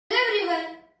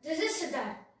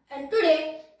Siddharth, and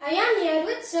today I am here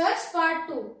with Surds part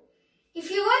 2.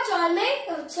 If you watch all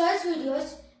my Surds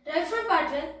videos right from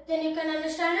part 1, then you can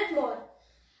understand it more.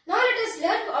 Now let us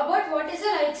learn about what is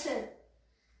a like surd.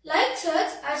 Like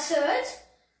surds are surds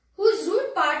whose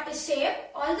root part is same,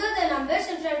 although the numbers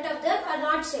in front of them are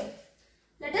not same.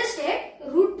 Let us take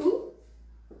root 2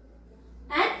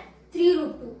 and 3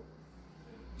 root 2.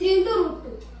 3 into root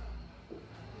 2.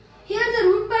 Here the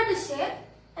root part is same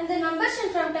and the numbers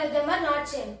in front of them are not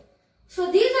same.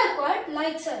 So these are called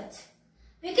like surds.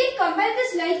 We can combine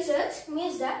this like surds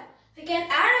means that we can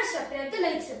add or separate the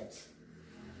like surds.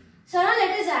 So now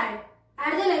let us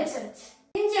add the like surds.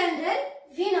 In general,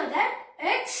 we know that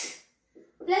x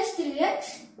plus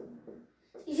 3x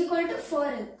is equal to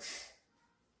 4x.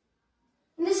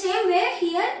 In the same way,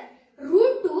 here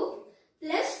root 2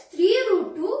 plus 3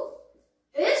 root 2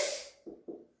 is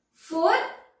 4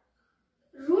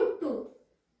 root 2.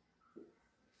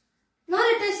 Now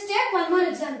let us take one more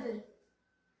example.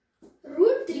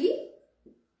 Root 3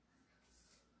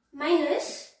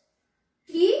 minus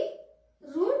 3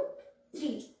 root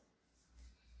 3.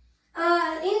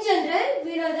 In general,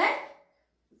 we know that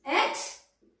x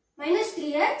minus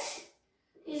 3x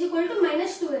is equal to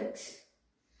minus 2x.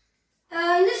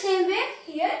 In the same way,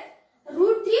 here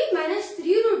root 3 minus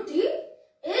 3 root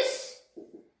 3 is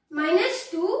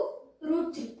minus 2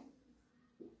 root 3.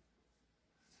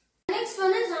 Next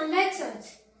one is unlike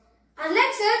surds.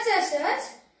 Unlike surds are surds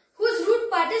whose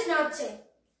root part is not same.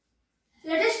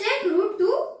 Let us take root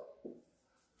 2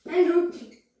 and root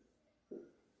 3.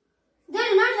 They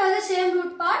do not have the same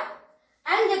root part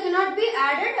and they cannot be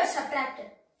added or subtracted.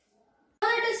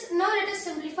 Now let us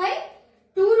simplify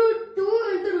 2 root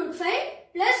 2 into root 5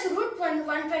 plus root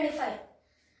 125.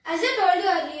 As I told you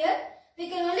earlier, we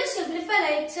can only simplify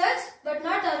like surds but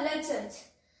not unlike surds.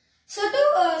 So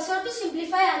to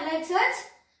simplify unlike surds,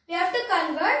 we have to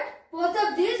convert both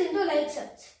of these into like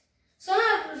surds. So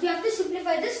now we have to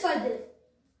simplify this further.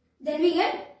 Then we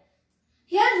get,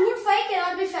 here root 5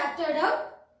 cannot be factored out.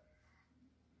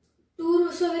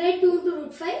 So we write 2 into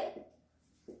root 5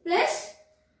 plus,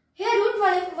 here root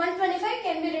 125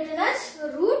 can be written as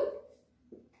root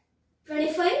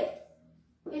 25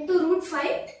 into root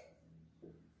 5,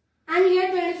 and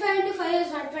here 25 into 5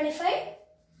 is 125.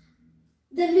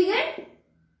 Then we get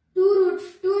 2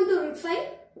 into root 5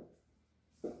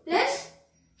 plus,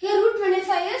 here root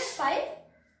 25 is 5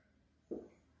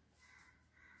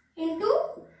 into,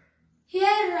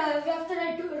 here we have to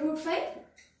write root 5.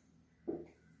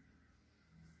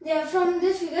 There from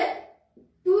this we get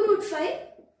 2 root 5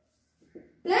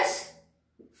 plus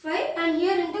 5, and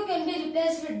here into can be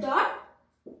replaced with dot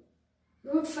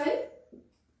root 5.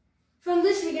 From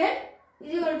this we get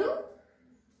is equal to,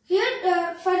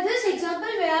 here for this example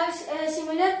we have a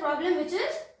similar problem which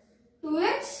is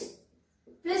 2x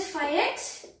plus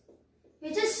 5x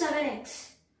which is 7x.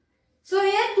 So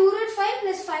here 2 root 5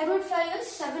 plus 5 root 5 is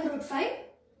 7 root 5.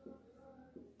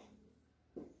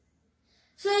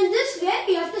 So in this way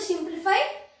you have to simplify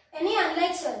any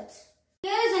unlike surds.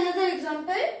 Here is another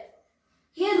example.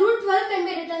 Here root 12 can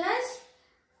be written as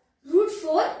root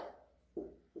 4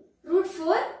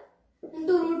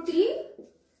 into root 3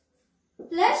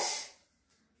 plus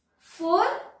 4.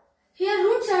 Here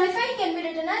root 75 can be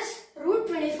written as root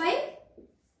 25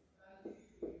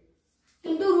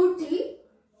 into root 3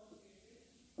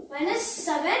 minus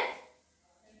 7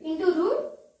 into root.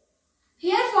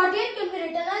 Here 48 can be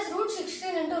written as root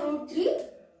 16 into root 3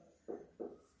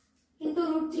 into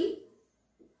root 3.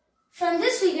 From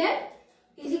this we get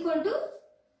is equal to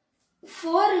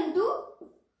 4 into,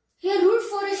 here root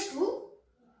 4 is 2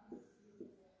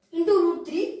 into root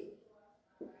 3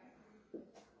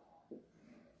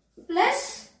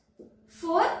 plus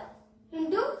 4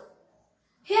 into,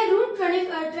 here root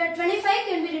 25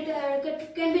 can be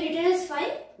written as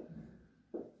 5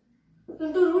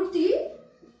 into root 3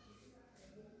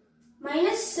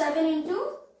 minus 7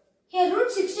 into, here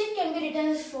root 16 can be written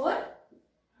as 4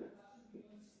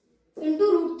 into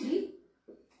root 3.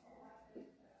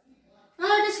 Now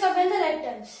let us combine the like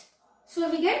terms. So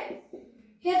we get,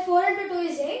 here 4 into 2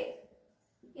 is 8,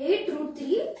 8 root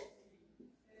 3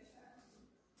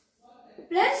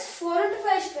 plus 4 into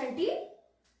 5 is 20,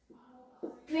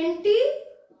 20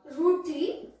 root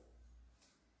 3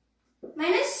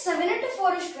 minus 7 into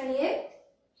 4 is 28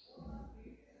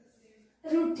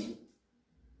 root 3.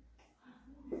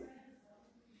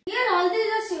 Here all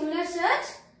these are similar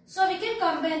surds, so we can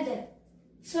combine them.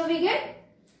 So we get,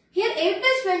 here 8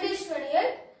 plus 20 is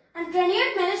 28 and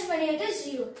 28 minus 28 is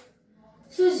 0.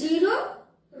 So 0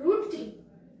 root 3.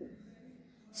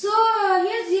 So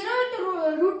here 0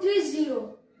 into root 3 is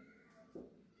 0.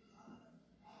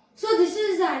 So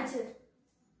the answer.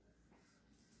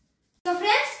 So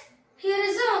friends, here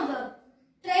is the homework.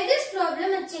 Try this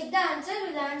problem and check the answer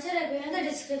with the answer given in the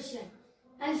description.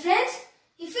 And friends,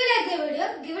 if you like the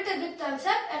video, give it a big thumbs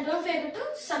up and don't forget to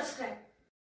subscribe.